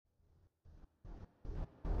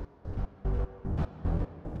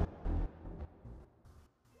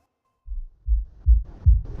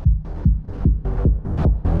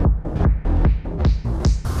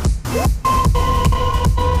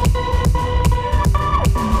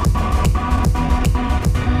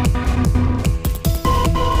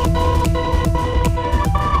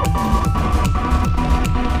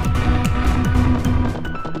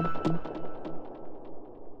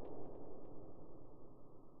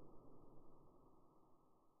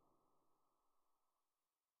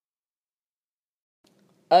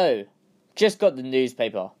Oh, just got the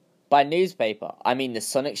newspaper. By newspaper, I mean the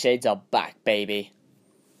Sonic Shades are back, baby.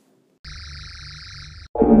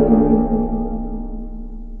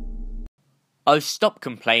 Oh, stop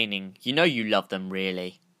complaining. You know you love them,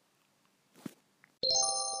 really.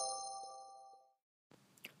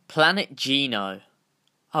 Planet Geno.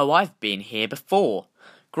 Oh, I've been here before.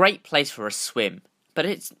 Great place for a swim, but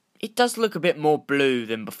it does look a bit more blue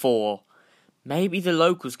than before. Maybe the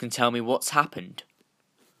locals can tell me what's happened.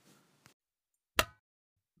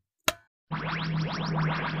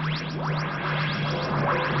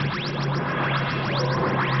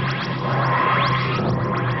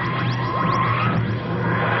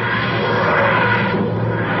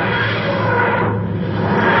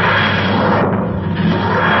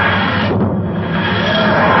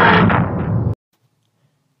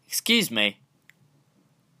 Excuse me.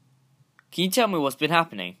 Can you tell me what's been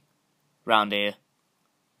happening round here?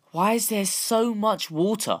 Why is there so much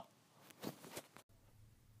water?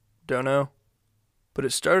 Don't know. But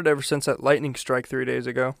it started ever since that lightning strike 3 days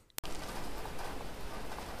ago.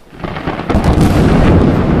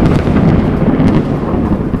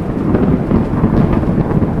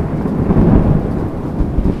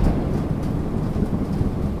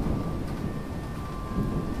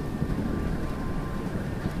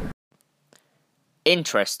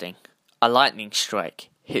 Interesting. A lightning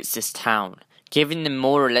strike hits this town, giving them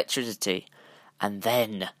more electricity, and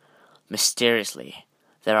then, mysteriously,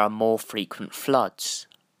 there are more frequent floods.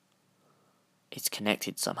 It's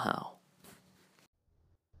connected somehow.